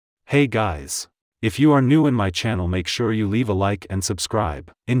Hey guys! If you are new in my channel, make sure you leave a like and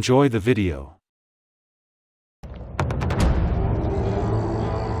subscribe. Enjoy the video.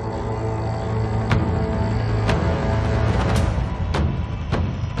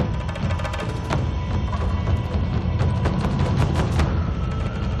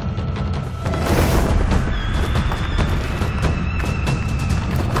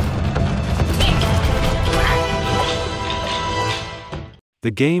 The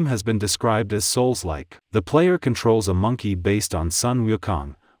game has been described as Souls-like. The player controls a monkey based on Sun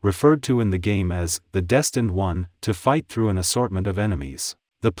Wukong, referred to in the game as the Destined One, to fight through an assortment of enemies.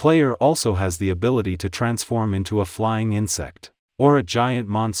 The player also has the ability to transform into a flying insect, or a giant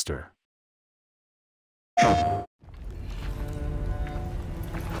monster.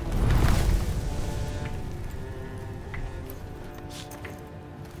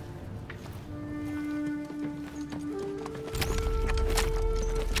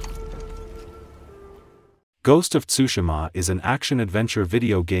 Ghost of Tsushima is an action-adventure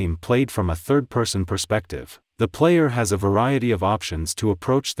video game played from a third-person perspective. The player has a variety of options to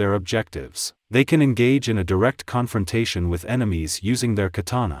approach their objectives. They can engage in a direct confrontation with enemies using their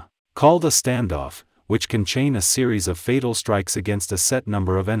katana, called a standoff, which can chain a series of fatal strikes against a set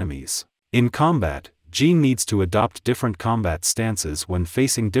number of enemies. In combat, Jin needs to adopt different combat stances when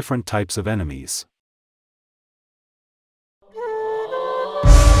facing different types of enemies.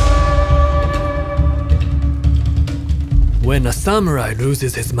 When a samurai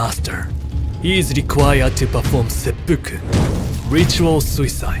loses his master, he is required to perform seppuku, ritual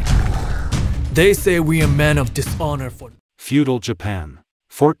suicide. They say we are men of dishonor for Feudal Japan.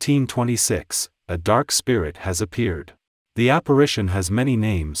 1426, a dark spirit has appeared. The apparition has many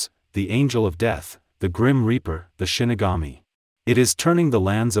names: the Angel of Death, the Grim Reaper, the Shinigami. It is turning the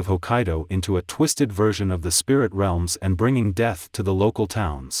lands of Hokkaido into a twisted version of the spirit realms and bringing death to the local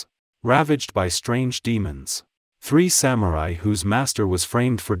towns, ravaged by strange demons. 3 samurai whose master was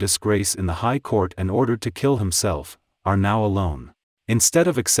framed for disgrace in the high court and ordered to kill himself, are now alone. Instead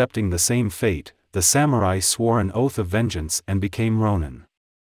of accepting the same fate, the samurai swore an oath of vengeance and became Ronin.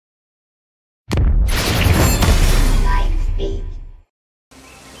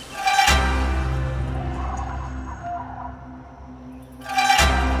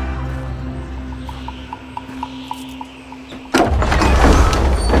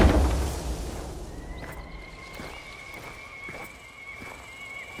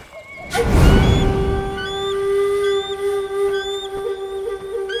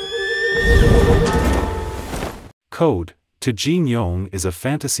 Code to Jin Yong is a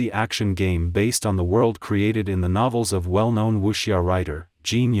fantasy action game based on the world created in the novels of well-known wuxia writer,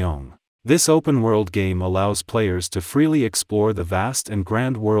 Jin Yong. This open-world game allows players to freely explore the vast and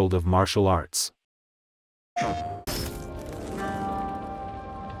grand world of martial arts.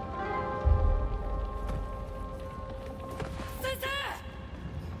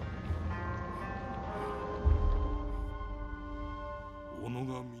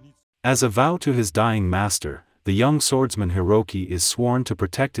 As a vow to his dying master, the young swordsman Hiroki is sworn to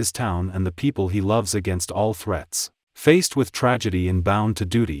protect his town and the people he loves against all threats. Faced with tragedy and bound to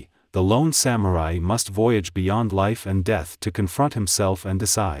duty, the lone samurai must voyage beyond life and death to confront himself and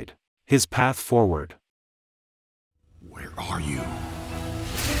decide his path forward. Where are you?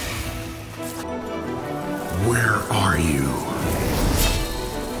 Where are you?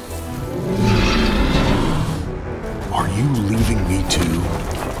 Are you leaving me too?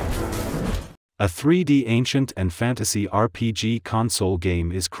 A 3D ancient and fantasy RPG console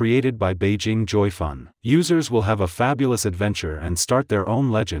game is created by Beijing Joyfun. Users will have a fabulous adventure and start their own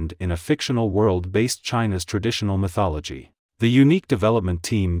legend in a fictional world based China's traditional mythology. The unique development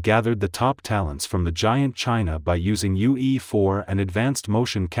team gathered the top talents from the giant China by using UE4 and advanced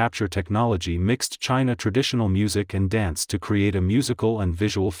motion capture technology, mixed China traditional music and dance to create a musical and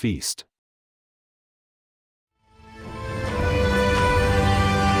visual feast.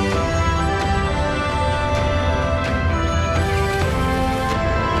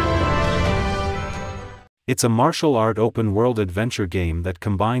 It's a martial art open-world adventure game that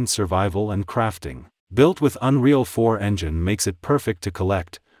combines survival and crafting. Built with Unreal 4 engine makes it perfect to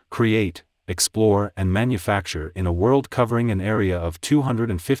collect, create, explore and manufacture in a world covering an area of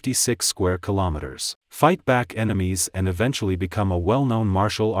 256 square kilometers. Fight back enemies and eventually become a well-known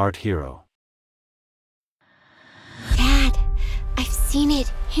martial art hero. Dad, I've seen it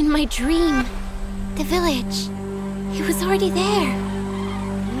in my dream. The village. It was already there.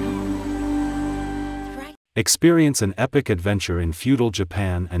 Experience an epic adventure in feudal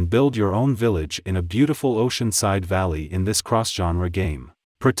Japan and build your own village in a beautiful oceanside valley in this cross-genre game.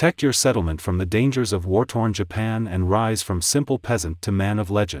 Protect your settlement from the dangers of war-torn Japan and rise from simple peasant to man of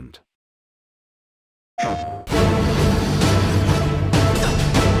legend.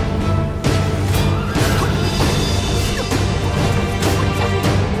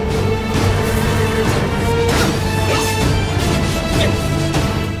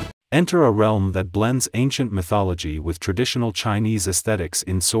 Enter a realm that blends ancient mythology with traditional Chinese aesthetics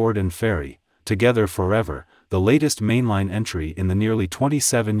in Sword and Fairy, Together Forever, the latest mainline entry in the nearly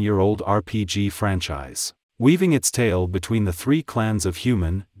 27-year-old RPG franchise. Weaving its tale between the three clans of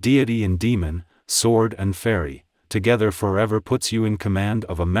human, deity and demon, sword and fairy, Together Forever puts you in command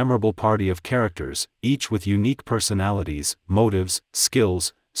of a memorable party of characters, each with unique personalities, motives,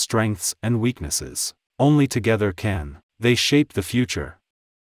 skills, strengths and weaknesses. Only together can they shape the future.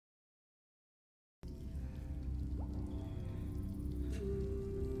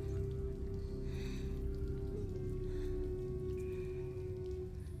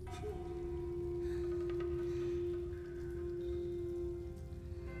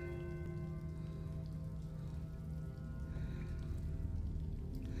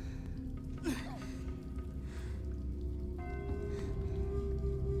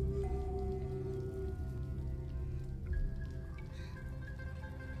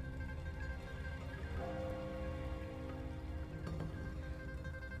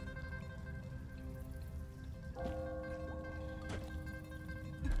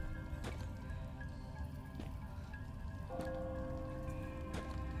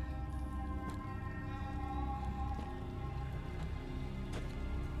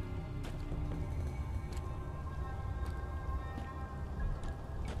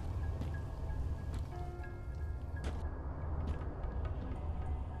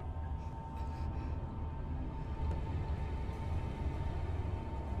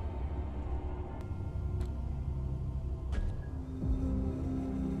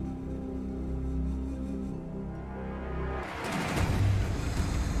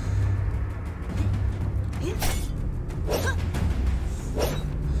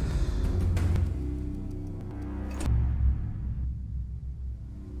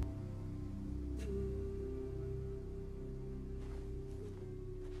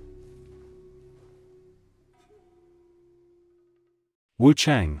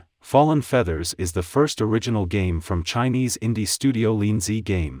 Wuchang, Fallen Feathers is the first original game from Chinese indie studio Linzi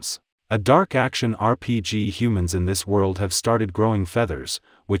Games. A dark action RPG. Humans in this world have started growing feathers,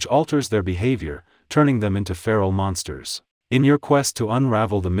 which alters their behavior, turning them into feral monsters. In your quest to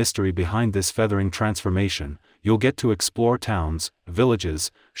unravel the mystery behind this feathering transformation, you'll get to explore towns,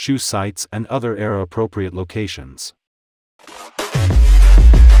 villages, shoe sites and other era-appropriate locations.